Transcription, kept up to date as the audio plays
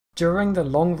During the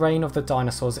long reign of the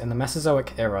dinosaurs in the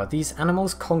Mesozoic era, these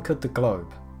animals conquered the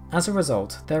globe. As a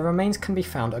result, their remains can be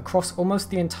found across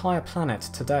almost the entire planet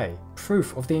today,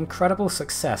 proof of the incredible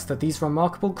success that these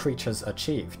remarkable creatures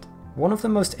achieved. One of the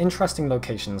most interesting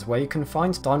locations where you can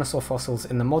find dinosaur fossils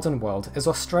in the modern world is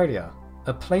Australia,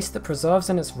 a place that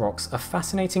preserves in its rocks a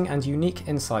fascinating and unique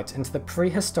insight into the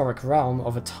prehistoric realm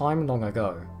of a time long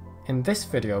ago. In this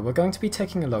video, we're going to be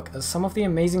taking a look at some of the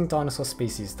amazing dinosaur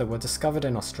species that were discovered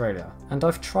in Australia, and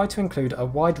I've tried to include a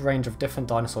wide range of different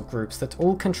dinosaur groups that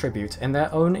all contribute in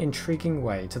their own intriguing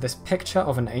way to this picture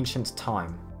of an ancient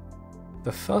time.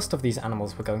 The first of these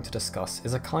animals we're going to discuss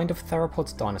is a kind of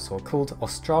theropod dinosaur called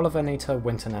Australovenator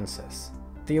winternensis.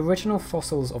 The original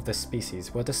fossils of this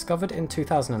species were discovered in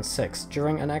 2006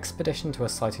 during an expedition to a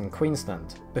site in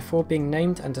Queensland, before being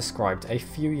named and described a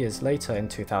few years later in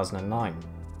 2009.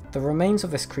 The remains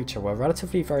of this creature were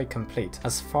relatively very complete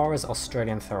as far as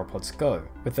Australian theropods go,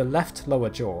 with the left lower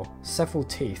jaw, several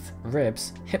teeth,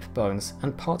 ribs, hip bones,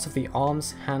 and parts of the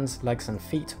arms, hands, legs and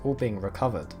feet all being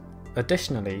recovered.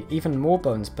 Additionally, even more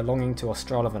bones belonging to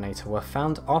Australovenator were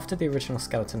found after the original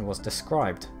skeleton was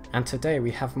described, and today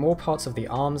we have more parts of the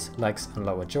arms, legs and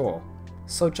lower jaw.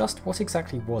 So just what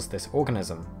exactly was this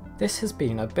organism? This has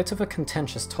been a bit of a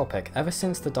contentious topic ever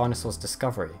since the dinosaurs'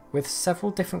 discovery, with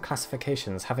several different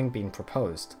classifications having been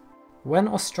proposed. When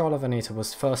Australovenator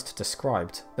was first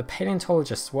described, the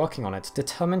paleontologists working on it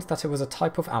determined that it was a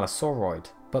type of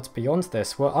allosauride, but beyond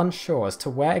this were unsure as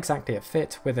to where exactly it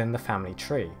fit within the family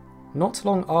tree. Not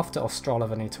long after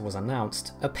Australovenator was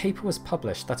announced, a paper was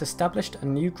published that established a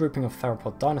new grouping of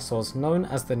theropod dinosaurs known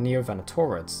as the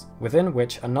Neovenatorids, within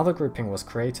which another grouping was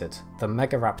created, the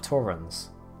Megaraptorans.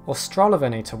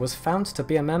 Australovenator was found to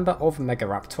be a member of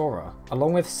Megaraptora,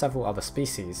 along with several other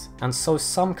species, and so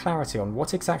some clarity on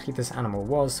what exactly this animal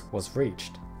was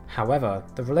reached. However,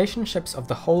 the relationships of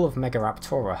the whole of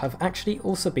Megaraptora have actually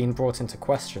also been brought into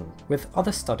question, with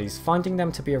other studies finding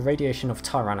them to be a radiation of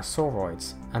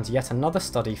tyrannosauroids, and yet another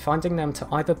study finding them to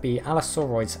either be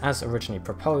allosauroids as originally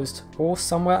proposed, or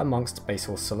somewhere amongst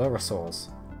basal coelurosaurs.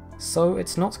 So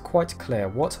it's not quite clear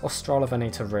what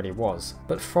Australovenator really was,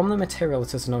 but from the material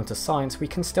that is known to science we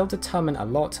can still determine a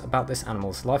lot about this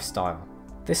animal's lifestyle.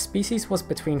 This species was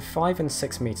between 5 and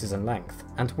 6 meters in length,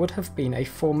 and would have been a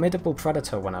formidable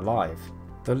predator when alive.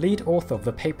 The lead author of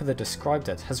the paper that described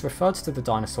it has referred to the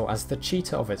dinosaur as the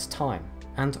cheetah of its time,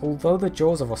 and although the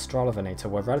jaws of Australovenator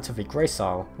were relatively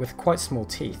gracile, with quite small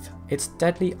teeth, its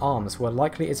deadly arms were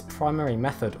likely its primary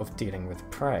method of dealing with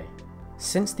prey.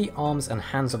 Since the arms and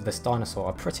hands of this dinosaur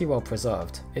are pretty well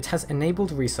preserved, it has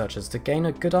enabled researchers to gain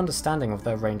a good understanding of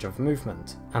their range of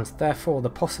movement, and therefore the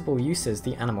possible uses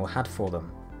the animal had for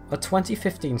them. A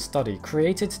 2015 study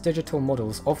created digital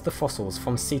models of the fossils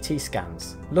from CT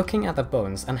scans, looking at the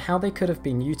bones and how they could have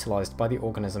been utilised by the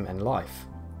organism in life.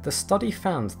 The study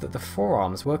found that the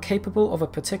forearms were capable of a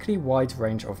particularly wide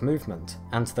range of movement,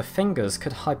 and the fingers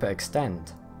could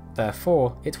hyperextend.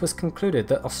 Therefore, it was concluded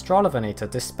that Australovenator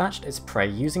dispatched its prey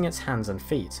using its hands and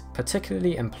feet,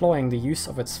 particularly employing the use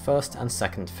of its first and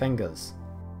second fingers.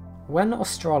 When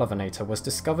Australovenator was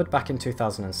discovered back in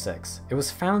 2006, it was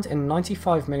found in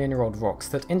 95-million-year-old rocks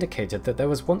that indicated that there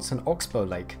was once an oxbow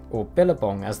lake, or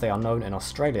billabong as they are known in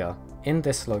Australia, in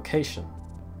this location.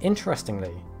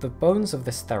 Interestingly, the bones of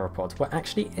this theropod were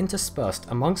actually interspersed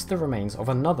amongst the remains of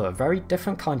another very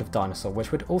different kind of dinosaur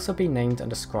which would also be named and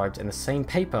described in the same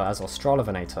paper as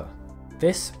Australovenator.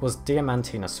 This was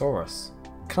Diamantinosaurus.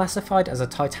 Classified as a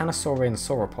titanosaurian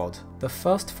sauropod, the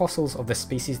first fossils of the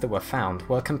species that were found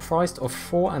were comprised of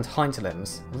fore and hind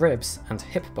limbs, ribs, and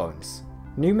hip bones.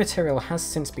 New material has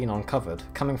since been uncovered,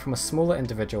 coming from a smaller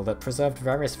individual that preserved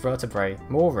various vertebrae,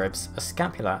 more ribs, a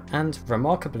scapula, and,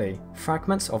 remarkably,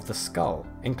 fragments of the skull,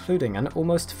 including an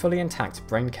almost fully intact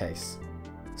brain case.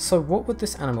 So what would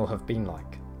this animal have been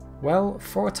like? Well,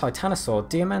 for a titanosaur,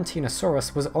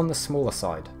 Diamantinosaurus was on the smaller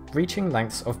side, reaching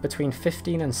lengths of between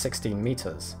 15 and 16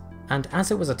 meters. And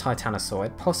as it was a titanosaur,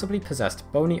 it possibly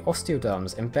possessed bony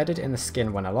osteoderms embedded in the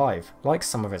skin when alive, like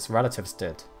some of its relatives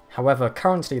did. However,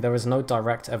 currently there is no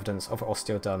direct evidence of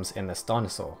osteoderms in this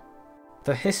dinosaur.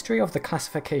 The history of the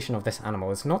classification of this animal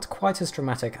is not quite as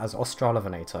dramatic as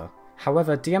Australovenator.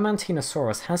 However,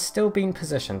 Diamantinosaurus has still been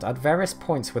positioned at various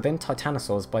points within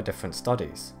titanosaurs by different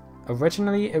studies.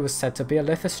 Originally, it was said to be a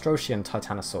Lithostrosian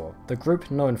titanosaur, the group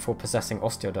known for possessing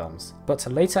osteoderms, but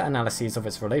later analyses of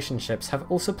its relationships have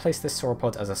also placed this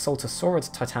sauropod as a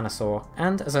Saltosaurid titanosaur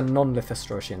and as a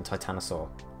non-Lithostrosian titanosaur.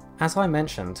 As I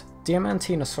mentioned,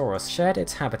 Diamantinosaurus shared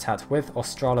its habitat with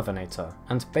Australovenator,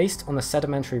 and based on the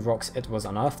sedimentary rocks it was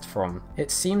unearthed from,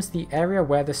 it seems the area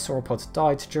where this sauropod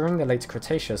died during the late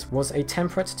Cretaceous was a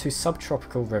temperate to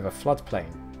subtropical river floodplain.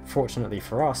 Fortunately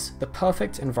for us, the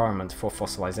perfect environment for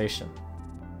fossilization.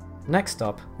 Next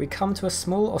up, we come to a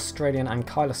small Australian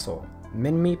ankylosaur,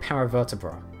 Mimmi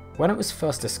paravertebra. When it was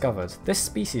first discovered, this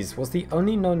species was the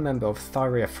only known member of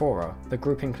Thyreophora, the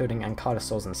group including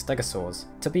ankylosaurs and stegosaurs,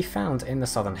 to be found in the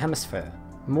southern hemisphere.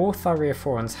 More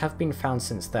Thyreophorans have been found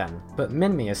since then, but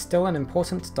Mimmi is still an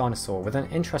important dinosaur with an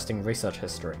interesting research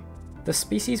history. The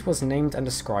species was named and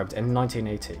described in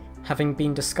 1980, having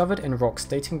been discovered in rocks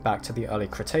dating back to the early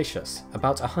Cretaceous,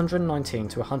 about 119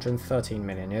 to 113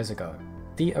 million years ago.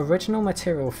 The original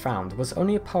material found was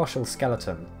only a partial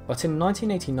skeleton, but in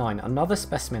 1989 another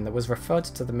specimen that was referred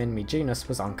to the Mimmi genus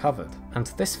was uncovered, and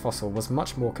this fossil was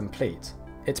much more complete.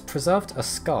 It preserved a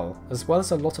skull, as well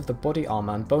as a lot of the body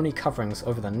armour and bony coverings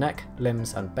over the neck,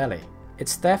 limbs and belly.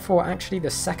 It's therefore actually the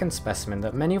second specimen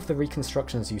that many of the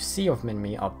reconstructions you see of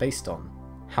Mimmi are based on.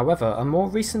 However, a more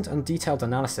recent and detailed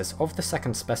analysis of the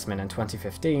second specimen in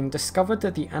 2015 discovered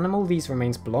that the animal these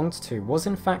remains belonged to was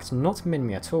in fact not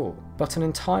Mimmi at all, but an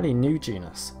entirely new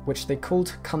genus, which they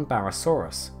called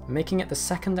Cumbarosaurus, making it the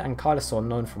second ankylosaur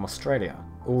known from Australia,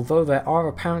 although there are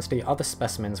apparently other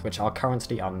specimens which are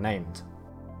currently unnamed.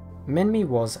 Mimmi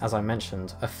was, as I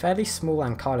mentioned, a fairly small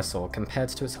ankylosaur compared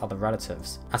to its other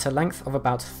relatives, at a length of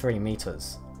about 3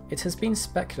 meters. It has been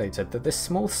speculated that this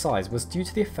small size was due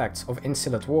to the effects of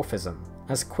insular dwarfism,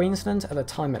 as Queensland at the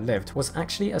time it lived was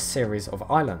actually a series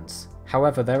of islands.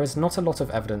 However, there is not a lot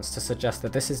of evidence to suggest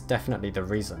that this is definitely the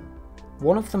reason.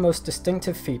 One of the most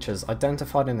distinctive features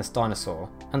identified in this dinosaur,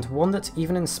 and one that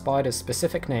even inspired its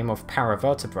specific name of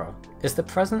paravertebra, is the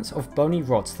presence of bony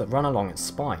rods that run along its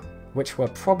spine, which were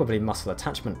probably muscle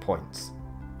attachment points.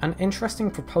 An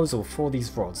interesting proposal for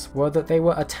these rods were that they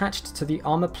were attached to the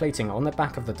armour plating on the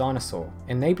back of the dinosaur,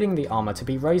 enabling the armour to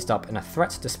be raised up in a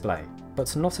threat display,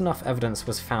 but not enough evidence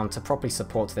was found to properly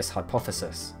support this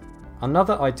hypothesis.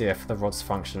 Another idea for the rod's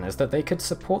function is that they could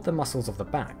support the muscles of the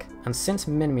back, and since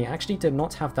Mimmi actually did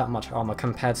not have that much armour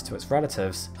compared to its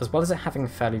relatives, as well as it having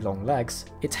fairly long legs,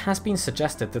 it has been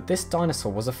suggested that this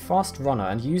dinosaur was a fast runner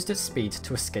and used its speed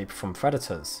to escape from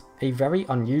predators, a very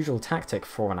unusual tactic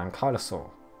for an ankylosaur.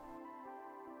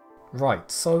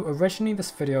 Right, so originally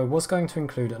this video was going to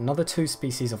include another 2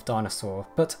 species of dinosaur,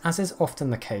 but as is often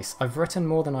the case, I've written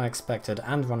more than I expected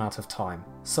and run out of time.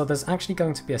 So there's actually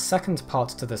going to be a second part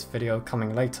to this video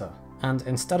coming later, and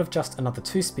instead of just another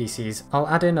 2 species, I'll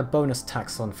add in a bonus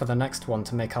taxon for the next one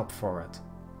to make up for it.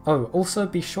 Oh, also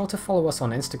be sure to follow us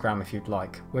on Instagram if you'd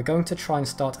like. We're going to try and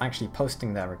start actually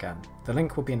posting there again. The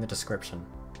link will be in the description.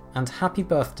 And happy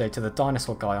birthday to the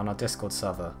dinosaur guy on our Discord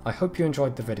server. I hope you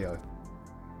enjoyed the video.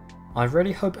 I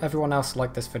really hope everyone else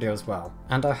liked this video as well,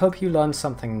 and I hope you learned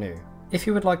something new. If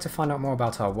you would like to find out more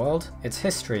about our world, its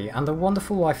history, and the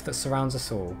wonderful life that surrounds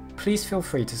us all, please feel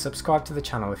free to subscribe to the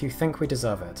channel if you think we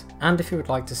deserve it, and if you would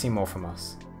like to see more from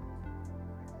us.